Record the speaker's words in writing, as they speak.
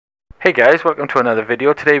Hey guys, welcome to another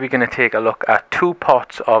video. Today we're going to take a look at two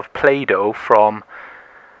pots of Play-Doh,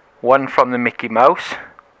 one from the Mickey Mouse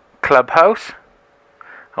Clubhouse,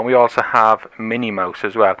 and we also have Minnie Mouse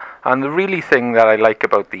as well. And the really thing that I like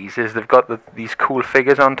about these is they've got these cool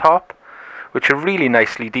figures on top, which are really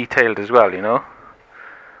nicely detailed as well, you know.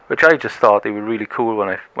 Which I just thought they were really cool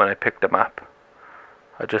when I picked them up.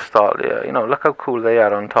 I just thought, yeah, you know, look how cool they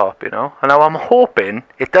are on top, you know. And now I'm hoping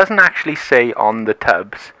it doesn't actually say on the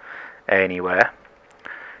tubs anywhere.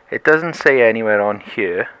 It doesn't say anywhere on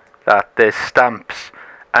here that there's stamps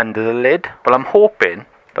under the lid. But I'm hoping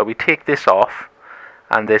that we take this off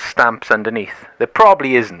and there's stamps underneath. There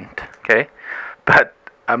probably isn't, okay? But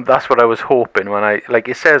that's what I was hoping when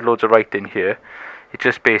it says loads of writing here. It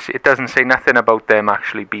just basically, it doesn't say nothing about them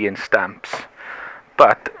actually being stamps.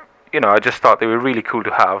 But you know, I just thought they were really cool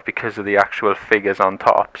to have because of the actual figures on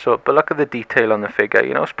top. But look at the detail on the figure.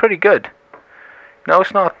 You know, it's pretty good. No,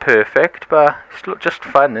 it's not perfect, but it's just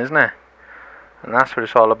fun, isn't it? And that's what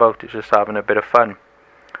it's all about, is just having a bit of fun.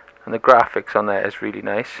 And the graphics on there is really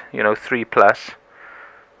nice. You know, 3+.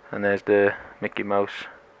 And there's the Mickey Mouse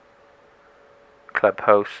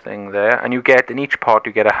Clubhouse thing there. And you get, in each pot,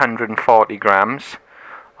 you get 140 grams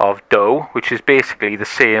of dough, which is basically the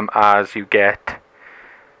same as you get.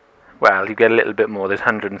 Well, you get a little bit more. There's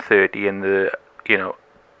 130 in the, you know,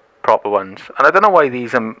 proper ones. And I don't know why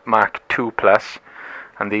these are marked 2+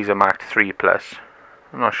 and these are marked 3+.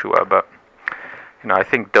 I'm not sure, but you know, I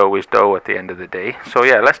think dough is dough at the end of the day. So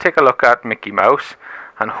yeah, let's take a look at Mickey Mouse,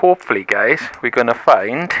 and hopefully, guys, we're gonna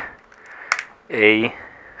find a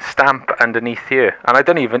stamp underneath here. And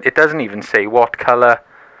it doesn't even say what color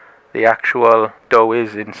the actual dough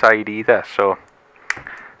is inside either. So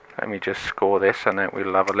let me just score this and then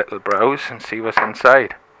we'll have a little browse and see what's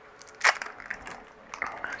inside.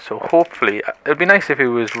 So hopefully, it'd be nice if it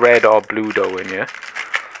was red or blue dough in here,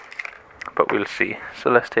 but we'll see. So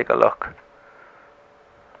let's take a look.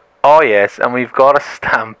 Oh yes, and we've got a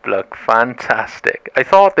stamp, look, fantastic. I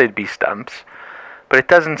thought they'd be stamps, but it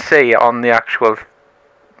doesn't say on the actual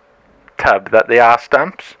tub that they are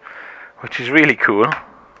stamps, which is really cool.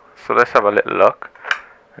 So let's have a little look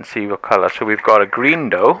and see what colour. So we've got a green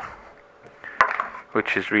dough,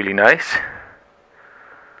 which is really nice.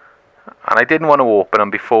 And I didn't want to open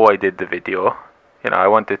them before I did the video. You know, I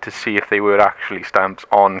wanted to see if they were actually stamps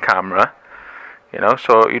on camera. You know,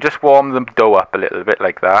 so you just warm the dough up a little bit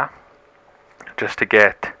like that, just to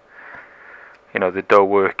get, you know, the dough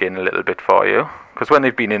working a little bit for you. Because when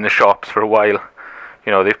they've been in the shops for a while,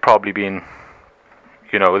 you know, they've probably been,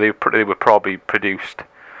 you know, they were probably produced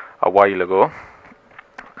a while ago.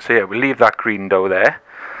 So yeah, we'll leave that green dough there,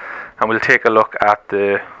 and we'll take a look at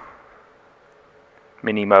the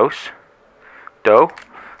Minnie Mouse dough,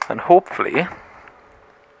 and hopefully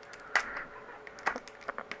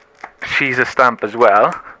she's a stamp as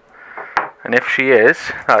well. And if she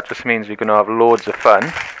is, that just means we're going to have loads of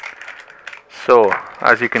fun. So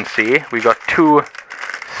as you can see, we got two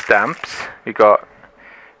stamps. We got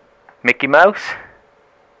Mickey Mouse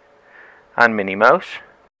and Minnie Mouse.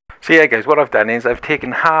 So yeah guys, what I've done is I've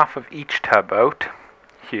taken half of each tub out,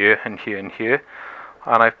 here and here and here,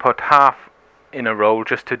 and I've put half in a roll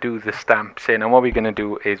just to do the stamps in. And what we're going to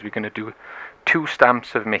do is we're going to do 2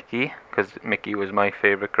 stamps of Mickey, because Mickey was my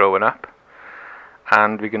favourite growing up,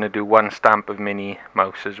 and we're going to do 1 stamp of Minnie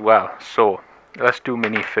Mouse as well. So let's do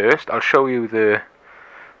Minnie first. I'll show you the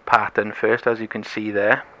pattern first. As you can see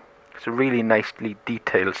there, it's a really nicely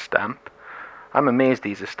detailed stamp. I'm amazed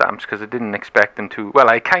these are stamps, because I didn't expect them to. Well,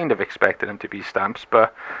 I kind of expected them to be stamps,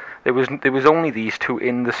 but there was only these 2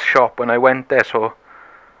 in the shop when I went there, so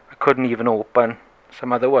I couldn't even open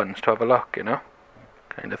some other ones to have a look, you know,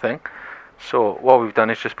 kind of thing. So what we've done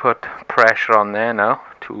is just put pressure on there now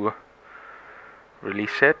to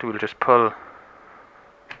release it. We'll just pull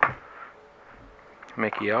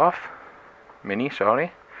Minnie off,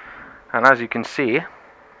 sorry. And as you can see,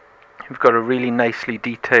 we've got a really nicely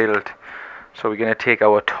detailed. So we're going to take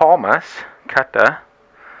our Thomas cutter.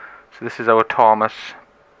 So this is our Thomas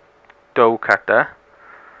dough cutter,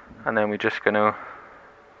 and then we're just going to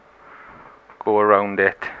go around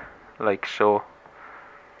it like so.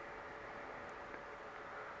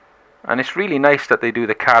 And it's really nice that they do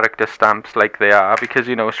the character stamps like they are, because,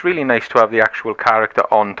 you know, it's really nice to have the actual character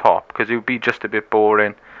on top, because it would be just a bit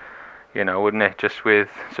boring, you know, wouldn't it?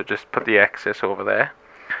 So just put the excess over there.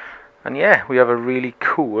 And yeah, we have a really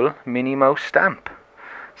cool Minnie Mouse stamp.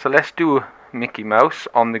 So let's do Mickey Mouse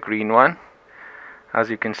on the green one. As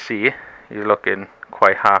you can see, he's looking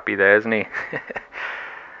quite happy there, isn't he?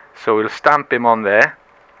 So we'll stamp him on there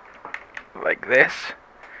like this,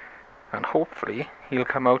 and hopefully he'll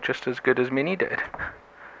come out just as good as Minnie did.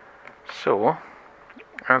 So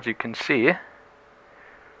as you can see,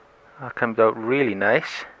 that comes out really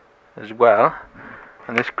nice as well.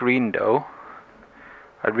 And this green dough,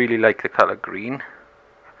 I really like the colour green.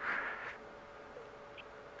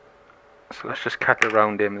 So let's just cut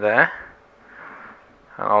around him there.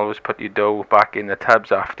 And always put your dough back in the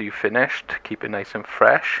tubs after you've finished to keep it nice and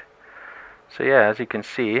fresh. So yeah, as you can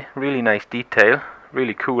see, really nice detail,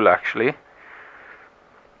 really cool actually.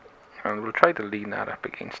 And we'll try to lean that up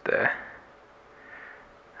against there.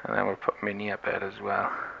 And then we'll put Minnie up there as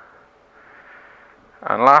well.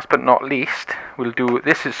 And last but not least, we'll do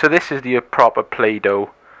this is the proper Play-Doh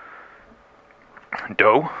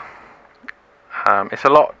dough. It's a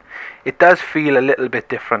lot. It does feel a little bit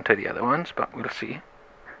different to the other ones, but we'll see.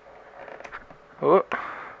 Oh.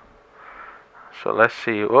 So let's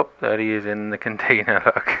see. Oh, there he is in the container.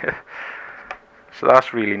 Look. So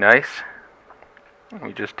that's really nice.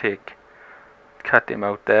 We just cut him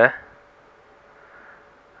out there.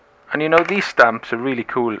 And you know, these stamps are really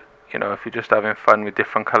cool. You know, if you're just having fun with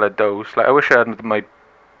different coloured doughs. Like, I wish I had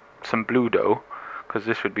some blue dough, because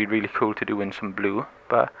this would be really cool to do in some blue.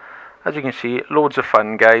 But as you can see, loads of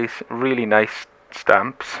fun, guys. Really nice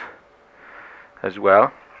stamps as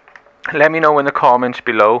well. Let me know in the comments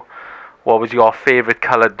below what was your favourite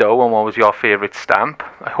coloured dough and what was your favourite stamp.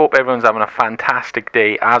 I hope everyone's having a fantastic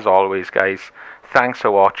day as always, guys. Thanks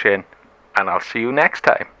for watching, and I'll see you next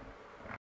time.